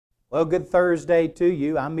Well, good Thursday to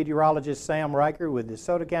you. I'm meteorologist Sam Riker with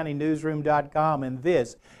DeSotoCountyNewsroom.com, and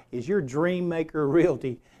this is your Dream Maker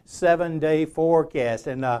Realty 7-day forecast.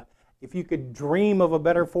 And if you could dream of a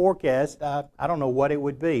better forecast, I don't know what it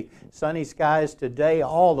would be. Sunny skies today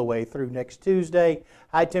all the way through next Tuesday.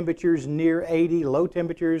 High temperatures near 80, low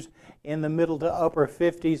temperatures in the middle to upper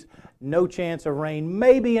 50s. No chance of rain,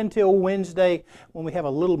 maybe until Wednesday when we have a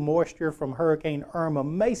little moisture from Hurricane Irma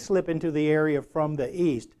may slip into the area from the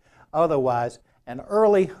east. Otherwise, an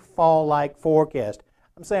early fall-like forecast.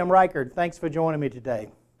 I'm Sam Riker. Thanks for joining me today.